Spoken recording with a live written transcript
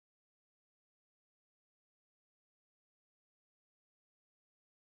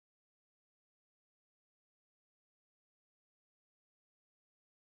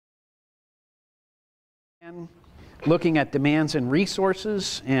Again, looking at demands and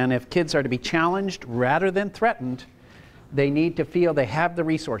resources, and if kids are to be challenged rather than threatened, they need to feel they have the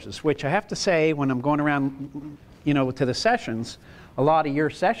resources, which I have to say, when I'm going around, you know, to the sessions, a lot of your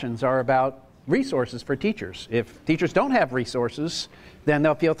sessions are about resources for teachers. If teachers don't have resources, then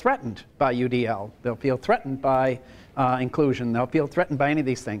they'll feel threatened by UDL. They'll feel threatened by inclusion. They'll feel threatened by any of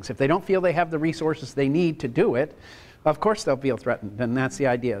these things. If they don't feel they have the resources they need to do it, of course they'll feel threatened, and that's the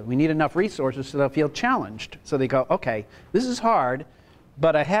idea. We need enough resources so they'll feel challenged. So they go, okay, this is hard,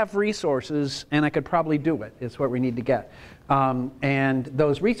 but I have resources and I could probably do it, is what we need to get. And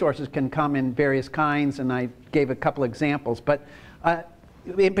those resources can come in various kinds, and I gave a couple examples. But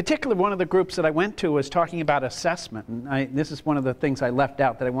in particular, one of the groups that I went to was talking about assessment. And this is one of the things I left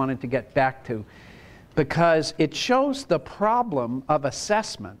out that I wanted to get back to, because it shows the problem of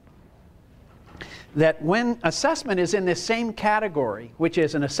assessment. That when assessment is in this same category, which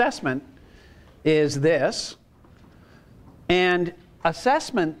is an assessment is this, and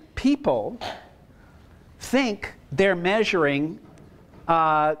assessment people think they're measuring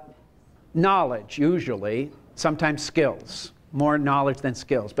knowledge, usually, sometimes skills, more knowledge than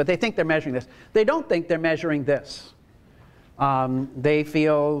skills, but they think they're measuring this. They don't think they're measuring this. They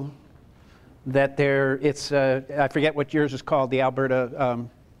feel that I forget what yours is called, the Alberta,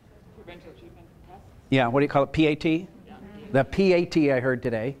 yeah, what do you call it, PAT? Yeah. The PAT I heard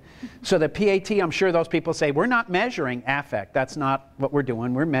today. So the PAT, I'm sure those people say, we're not measuring affect. That's not what we're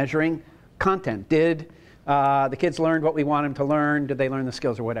doing. We're measuring content. Did the kids learn what we want them to learn? Did they learn the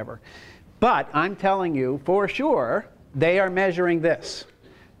skills or whatever? But I'm telling you, for sure, they are measuring this.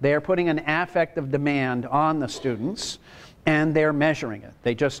 They are putting an affective demand on the students, and they're measuring it.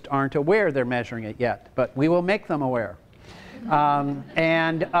 They just aren't aware they're measuring it yet, but we will make them aware.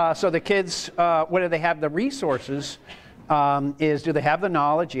 So the kids, whether they have the resources, is do they have the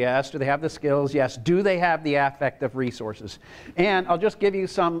knowledge? Yes. Do they have the skills? Yes. Do they have the affective resources? And I'll just give you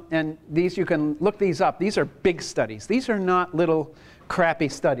some, and these you can look these up. These are big studies. These are not little crappy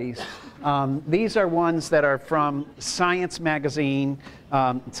studies. These are ones that are from Science magazine,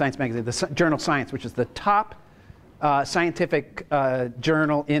 the journal Science, which is the top scientific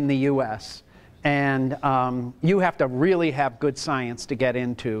journal in the U.S. And you have to really have good science to get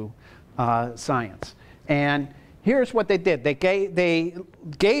into science. And here's what they did. They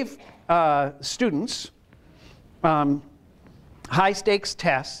gave students high-stakes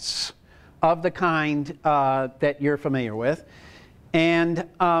tests of the kind that you're familiar with. And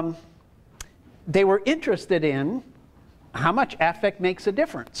they were interested in how much affect makes a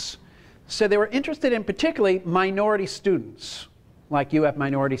difference. So they were interested in particularly minority students, like you have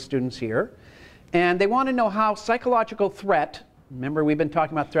minority students here. And they want to know how psychological threat, remember we've been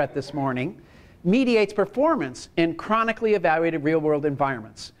talking about threat this morning, mediates performance in chronically evaluated real-world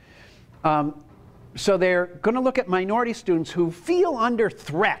environments. So they're going to look at minority students who feel under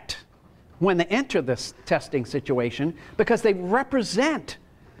threat when they enter this testing situation because they represent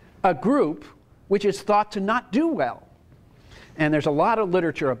a group which is thought to not do well. And there's a lot of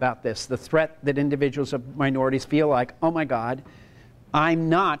literature about this, the threat that individuals of minorities feel like, oh my God, I'm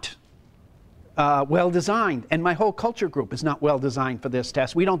not well designed, and my whole culture group is not well designed for this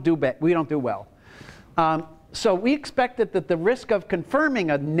test. We don't do well. So we expected that the risk of confirming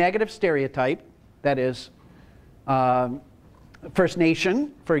a negative stereotype, that is First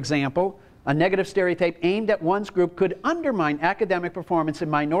Nation, for example, a negative stereotype aimed at one's group could undermine academic performance in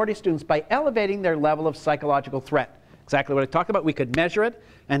minority students by elevating their level of psychological threat. Exactly what I talked about. We could measure it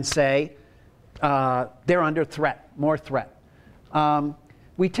and say they're under threat, more threat.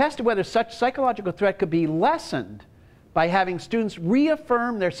 We tested whether such psychological threat could be lessened by having students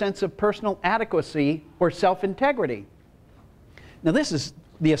reaffirm their sense of personal adequacy or self-integrity. Now this is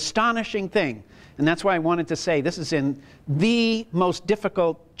the astonishing thing, and that's why I wanted to say this is in the most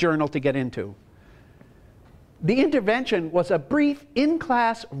difficult journal to get into. The intervention was a brief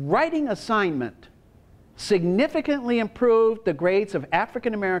in-class writing assignment, significantly improved the grades of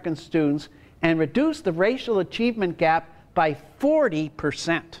African American students and reduced the racial achievement gap by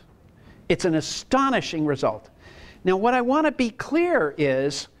 40%. It's an astonishing result. Now what I want to be clear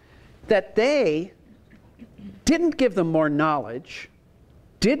is that they didn't give them more knowledge,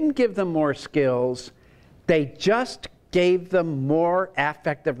 didn't give them more skills, they just gave them more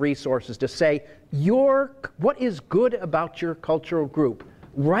affective resources to say, what is good about your cultural group?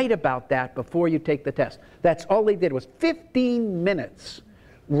 Write about that before you take the test. That's all they did was 15 minutes.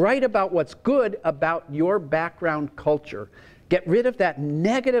 Write about what's good about your background culture. Get rid of that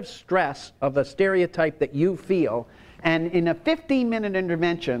negative stress of a stereotype that you feel. And in a 15-minute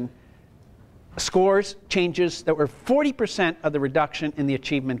intervention, scores changes that were 40% of the reduction in the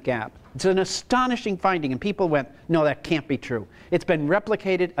achievement gap. It's an astonishing finding, and people went, no, that can't be true. It's been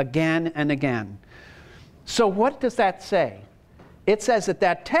replicated again and again. So what does that say? It says that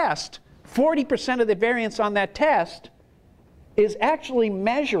that test, 40% of the variance on that test is actually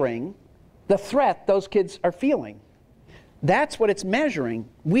measuring the threat those kids are feeling. That's what it's measuring.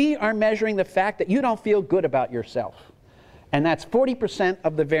 We are measuring the fact that you don't feel good about yourself. And that's 40%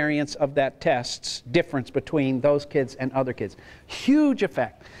 of the variance of that test's difference between those kids and other kids. Huge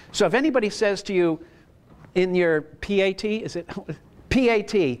effect. So if anybody says to you in your PAT, is it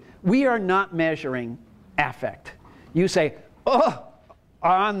PAT, we are not measuring affect. You say, oh,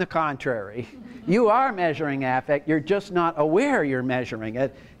 on the contrary, you are measuring affect. You're just not aware you're measuring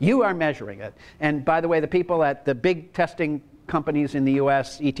it. You are measuring it. And by the way, the people at the big testing companies in the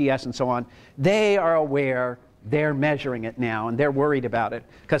US, ETS and so on, they are aware they're measuring it now, and they're worried about it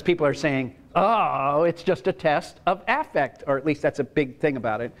because people are saying, oh, it's just a test of affect, or at least that's a big thing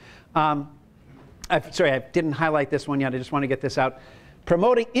about it. Sorry, I didn't highlight this one yet. I just want to get this out.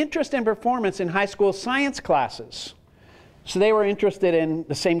 Promoting interest and performance in high school science classes. So they were interested in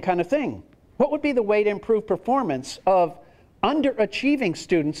the same kind of thing. What would be the way to improve performance of underachieving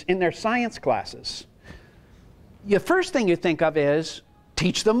students in their science classes? The first thing you think of is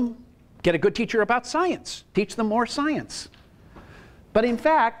teach them, get a good teacher about science, teach them more science. But in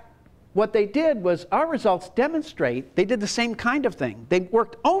fact, what they did was, our results demonstrate they did the same kind of thing. They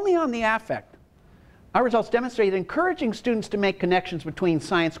worked only on the affect. Our results demonstrate encouraging students to make connections between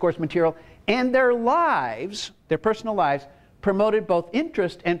science course material and their lives, their personal lives, promoted both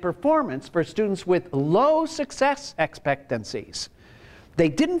interest and performance for students with low success expectancies. They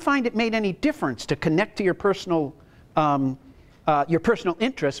didn't find it made any difference to connect to your personal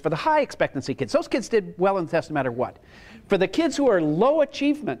interests for the high expectancy kids. Those kids did well in the test no matter what. For the kids who are low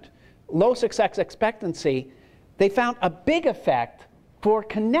achievement, low success expectancy, they found a big effect for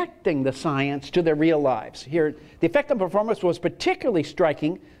connecting the science to their real lives. Here, the effect on performance was particularly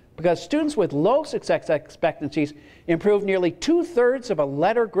striking because students with low success expectancies improved nearly 2/3 of a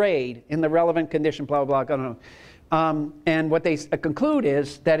letter grade in the relevant condition, blah, blah, blah. And what they conclude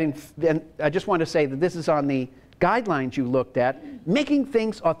is that, and I just want to say that this is on the guidelines you looked at, making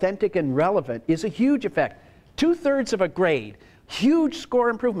things authentic and relevant is a huge effect. 2/3 of a grade, huge score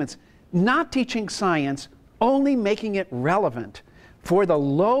improvements. Not teaching science, only making it relevant for the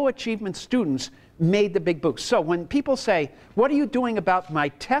low achievement students made the big boost. So when people say, what are you doing about my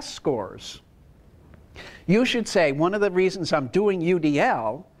test scores? You should say, one of the reasons I'm doing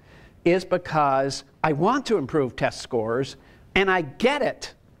UDL is because I want to improve test scores, and I get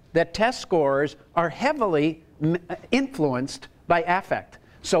it that test scores are heavily influenced by affect.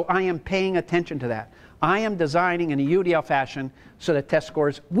 So I am paying attention to that. I am designing in a UDL fashion so that test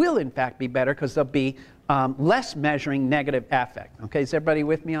scores will in fact be better because they'll be less measuring negative affect. Okay, is everybody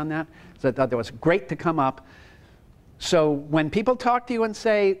with me on that? So I thought that was great to come up. So when people talk to you and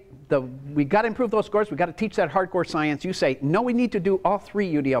say, we got to improve those scores, we got to teach that hardcore science, you say, no, we need to do all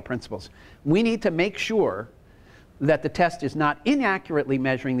 3 UDL principles. We need to make sure that the test is not inaccurately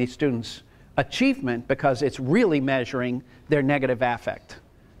measuring these students' achievement because it's really measuring their negative affect,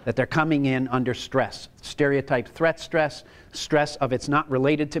 that they're coming in under stress, stereotype threat stress, stress of it's not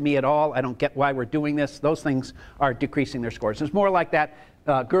related to me at all, I don't get why we're doing this. Those things are decreasing their scores. It's more like that.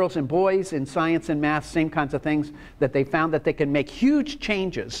 Girls and boys in science and math, same kinds of things, that they found that they can make huge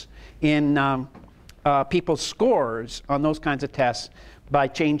changes in people's scores on those kinds of tests by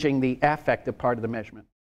changing the affective part of the measurement.